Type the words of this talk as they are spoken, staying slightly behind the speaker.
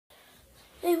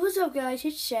Hey, what's up, guys?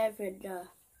 It's Seven.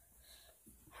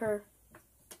 Her.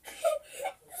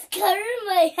 It's covering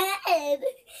my head.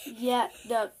 Yeah,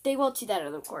 no, they won't see that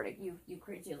on the recording. You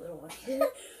crazy little one.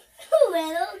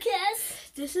 Little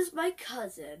kiss. This is my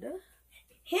cousin.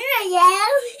 Here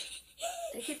I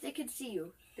am. They can see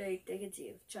you. They can see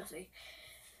you. Trust me.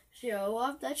 So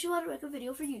I actually want to make a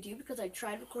video for YouTube because I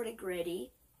tried recording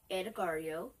Granny and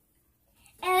Agario.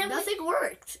 And nothing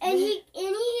worked. And he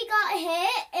got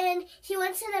hit and he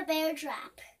went in a bear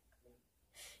trap.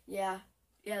 Yeah,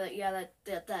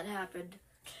 that happened.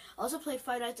 I also played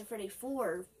Five Nights at Freddy's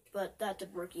 4, but that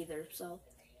didn't work either. So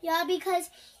yeah,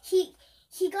 because he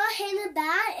got hit in the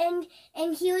back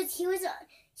and he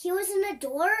was in the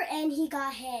door and he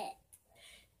got hit.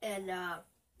 And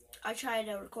I tried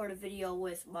to record a video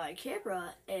with my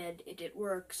camera and it didn't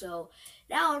work. So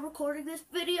now I'm recording this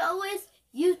video with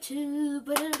YouTube.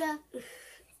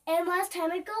 And last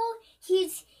time ago, he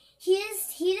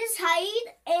just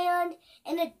hide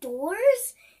in the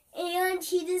doors, and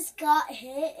he just got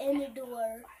hit in the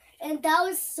door, and that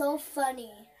was so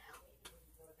funny.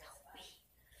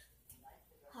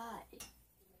 Hi.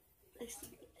 Nice to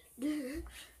meet you.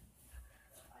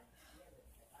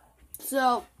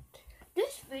 So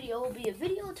this video will be a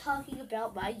video talking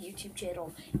about my YouTube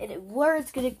channel and where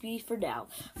it's going to be for now.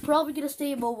 Probably going to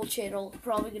stay a mobile channel.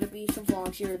 Probably going to be some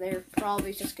vlogs here and there.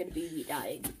 Probably just going to be me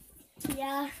dying.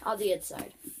 Yeah. On the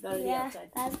inside. Not on the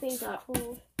outside. That's pretty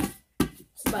cool.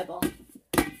 It's my ball.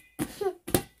 It's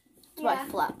my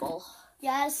flat ball.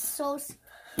 Yeah, it's so...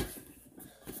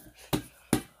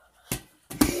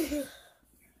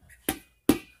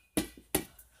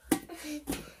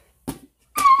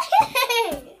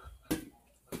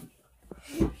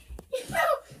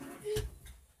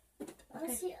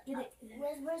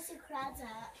 Where's the crabs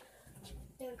at?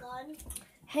 They're gone?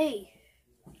 Hey.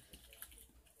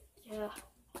 Yeah.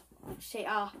 Say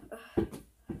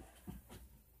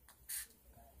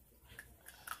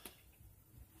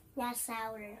Yeah,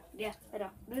 sour. Yeah, I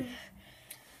know.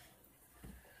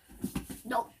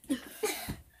 No.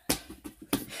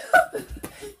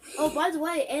 Oh, by the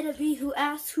way, Anna B, who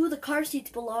asked who the car seats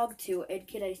belong to, and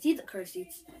can I see the car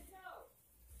seats?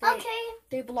 Okay.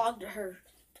 They belong to her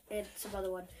and some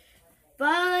other one.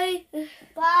 Bye.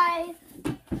 Bye.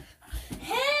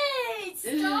 Hey,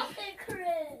 stop it,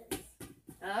 Chris.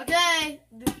 Okay.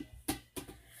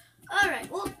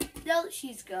 Alright, well, now that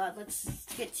she's gone, let's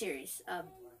get serious.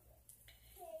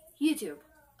 YouTube.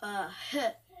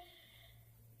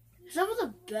 Some of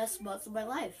the best months of my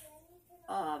life.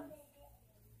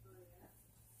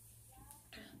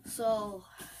 So,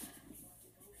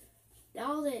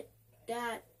 now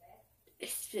that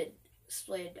it's been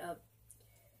explained,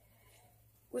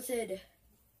 within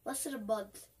less than a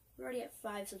month, we're already at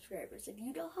 5 subscribers, and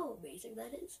you know how amazing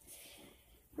that is.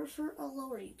 We're for a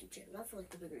lower YouTube channel, not for like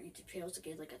the bigger YouTube channels that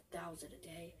get like 1,000 a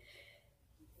day.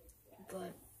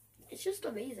 But it's just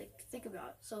amazing to think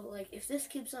about. So like if this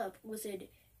keeps up within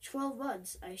 12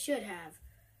 months, I should have,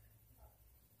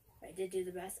 I did do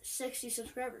the math, 60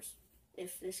 subscribers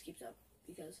if this keeps up.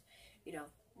 Because, you know,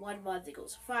 1 month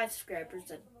equals 5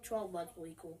 subscribers, and 12 months will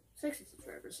equal 60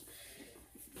 subscribers.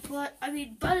 But, I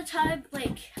mean, by the time,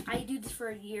 like, I do this for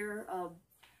a year,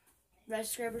 my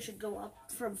subscribers should go up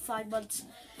from 5 months,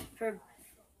 from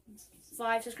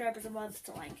 5 subscribers a month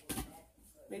to, like,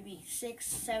 maybe 6,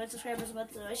 7 subscribers a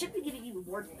month. So I should be getting even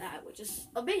more than that, which is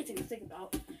amazing to think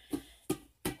about.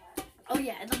 Oh,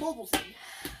 yeah, and the mobile thing.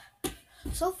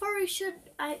 So far,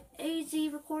 AZ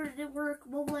recorded didn't work,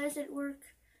 mobilized didn't work,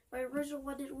 my original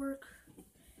one didn't work.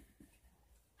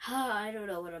 I don't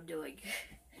know what I'm doing.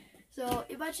 So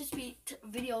it might just be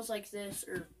videos like this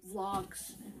or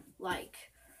vlogs like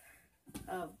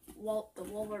the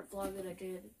Walmart vlog that I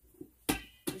did,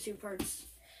 the 2 parts.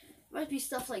 It might be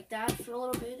stuff like that for a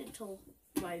little bit until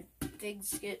my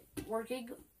things get working.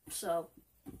 So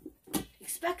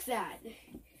expect that.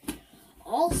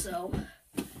 Also,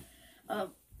 I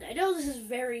know this is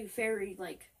very, very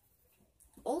like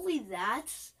only that,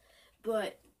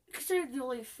 but considering the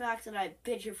only fact that I've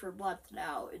been here for a month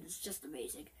now, it's just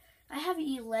amazing. I have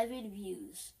 11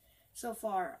 views so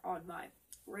far on my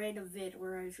random vid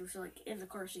where I was just like in the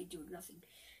car seat doing nothing,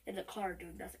 in the car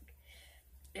doing nothing.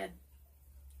 And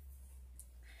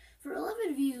for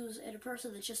 11 views and a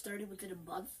person that's just started within a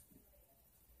month,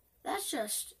 that's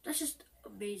just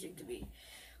amazing to me.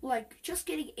 Like just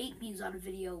getting 8 views on a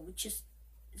video is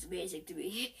amazing to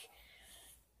me.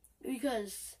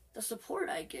 Because the support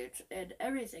I get and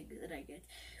everything that I get.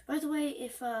 By the way,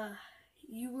 if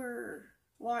you were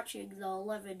watching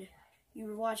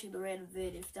the random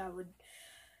vid, if that would,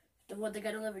 the one that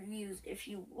got 11 views, if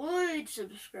you would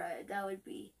subscribe, that would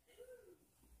be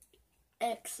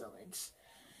excellence.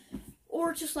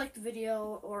 Or just like the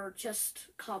video, or just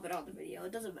comment on the video.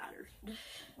 It doesn't matter.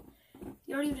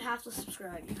 You don't even have to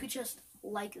subscribe. You could just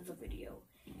like the video,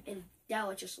 and that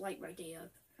would just light my day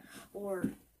up.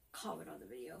 Or comment on the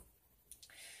video.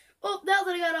 Well, now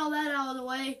that I got all that out of the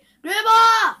way,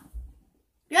 Grandma!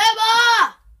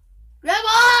 Grandma!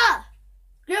 Grandma!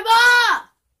 Grandma!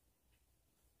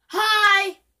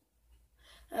 Hi!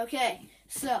 Okay,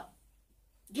 so,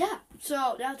 yeah.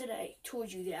 So, now that I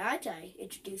told you that, I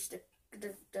introduced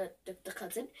the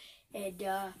cousin, and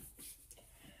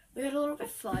we had a little bit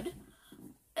of fun.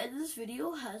 And this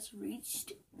video has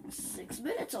reached 6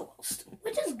 minutes almost,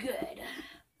 which is good.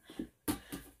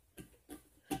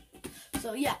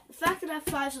 So yeah, the fact that I have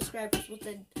 5 subscribers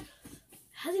within,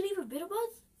 has it even been a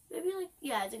month? Maybe like,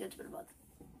 yeah, I think it's been a month.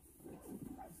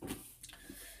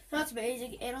 That's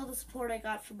amazing, and all the support I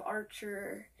got from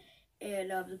Archer and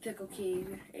the Pickle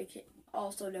King,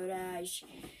 also known as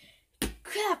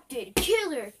Captain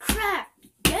Killer Crack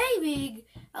Gaming.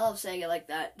 I love saying it like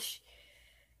that.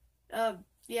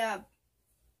 Yeah,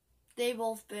 they've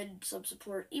both been some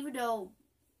support, even though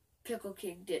Pickle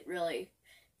King didn't really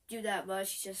do that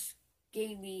much. He just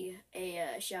gave me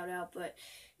a shout out, but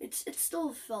it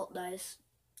still felt nice.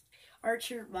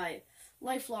 Archer, my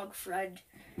lifelong friend,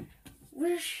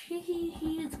 where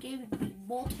he is giving me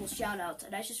multiple shout outs,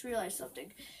 and I just realized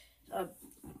something.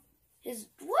 His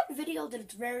one video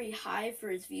that's very high for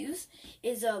his views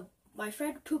is my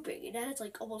friend pooping, and that has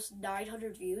like almost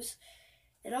 900 views,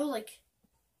 and I was like,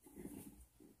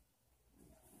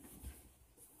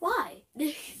 why?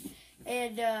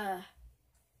 And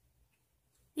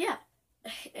yeah,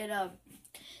 and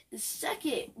the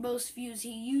second most views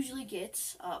he usually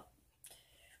gets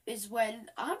is when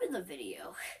I'm in the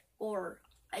video, or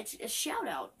it's a shout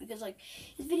out, because like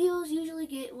his videos usually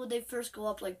get, when they first go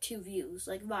up, like 2 views,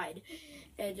 like mine.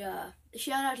 And the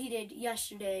shout out he did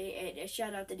yesterday and a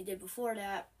shout out that he did before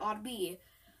that on me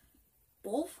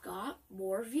both got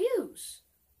more views.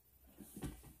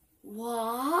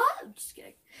 What? I'm just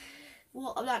kidding.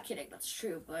 Well, I'm not kidding, that's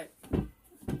true, but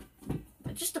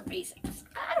it's just amazing.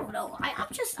 I don't know. I'm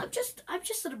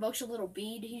just an emotional little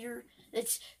bean here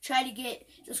that's trying to get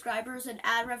subscribers and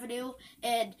ad revenue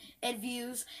and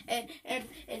views and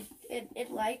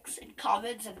likes and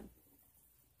comments and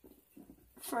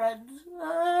friends.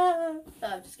 No,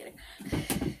 I'm just kidding.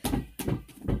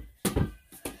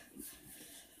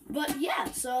 But yeah,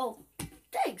 so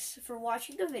thanks for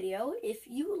watching the video. If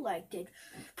you liked it,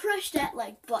 press that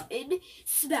like button,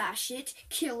 smash it,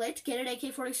 kill it, get an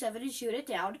AK-47 and shoot it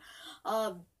down.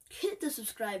 Hit the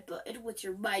subscribe button with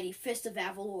your mighty fist of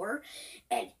Avalor,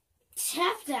 and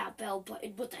tap that bell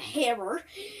button with a hammer,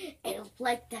 and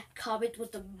like that comment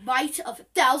with the might of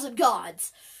 1,000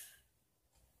 gods.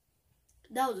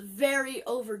 That was very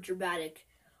over dramatic.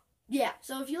 Yeah,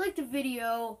 so if you liked the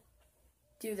video,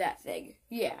 do that thing.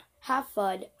 Yeah, have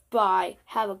fun. Bye.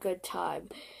 Have a good time.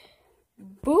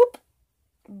 Boop.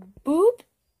 Boop.